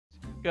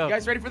Go. You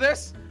guys ready for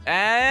this?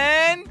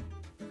 And...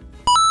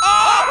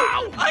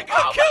 Oh! I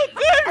got killed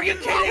too! Are you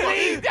kidding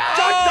me?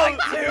 Josh died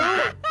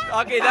too?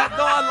 Okay, that's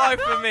not a life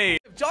for me.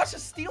 Josh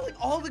is stealing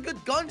all the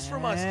good guns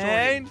from us, Jordy.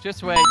 And...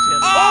 Just wait, Jimmy.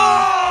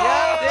 Oh!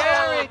 Yeah,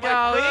 there we My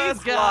go. He's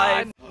first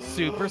gone. life.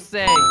 Super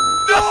safe.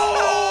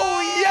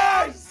 No!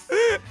 Yes!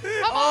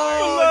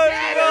 Oh,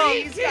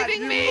 Daddy, he's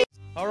kidding me.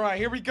 All right,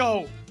 here we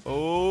go.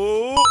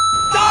 Oh!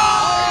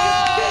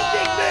 Are you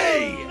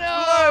kidding me?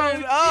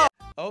 Blown up.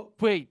 Oh.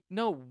 Wait,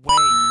 no way.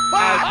 Oh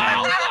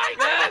Ah! my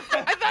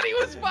God! I thought he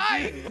was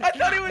fine. I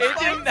thought he was It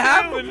fine didn't too.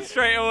 happen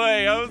straight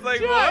away. I was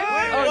like, what?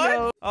 Oh, what?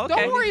 no. Okay.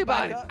 Don't worry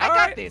about it. I All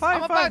got right, this. fine,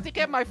 I'm fine. about to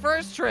get my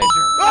first treasure.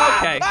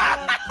 Okay.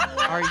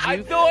 Are you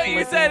I thought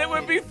you said it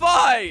would be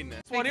fine.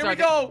 Well, here These we are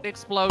go. the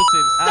explosives.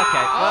 Okay.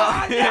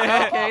 Well,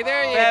 Okay,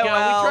 there you Farewell.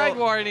 go. We tried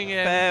warning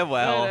him.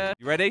 Farewell. But,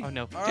 You ready? oh,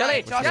 no. All Jelly,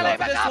 right, Josh, Jelly, go for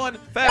back this up. one.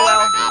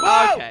 Farewell.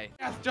 Whoa! Okay.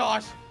 Yes,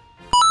 Josh.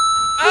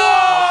 Oh!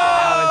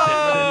 That was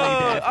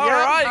definitely dead. All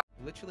right.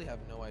 I literally have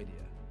no idea.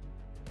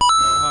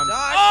 Um,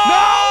 Josh.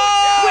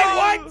 Oh!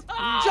 Wait,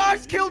 what?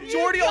 Josh killed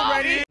Jordy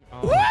already.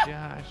 Oh,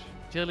 Josh.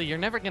 Jelly, you're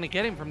never going to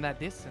get him from that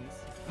distance.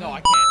 No,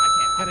 I can't.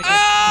 Gotta go. There's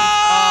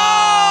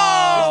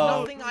Oh!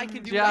 nothing I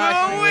can do.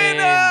 Josh The wins.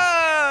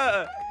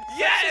 winner!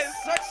 Yes!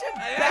 Such a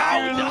You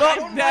bad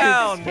locked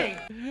down. game.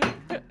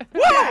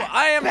 Woo!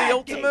 I am the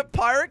ultimate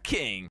pirate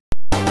king.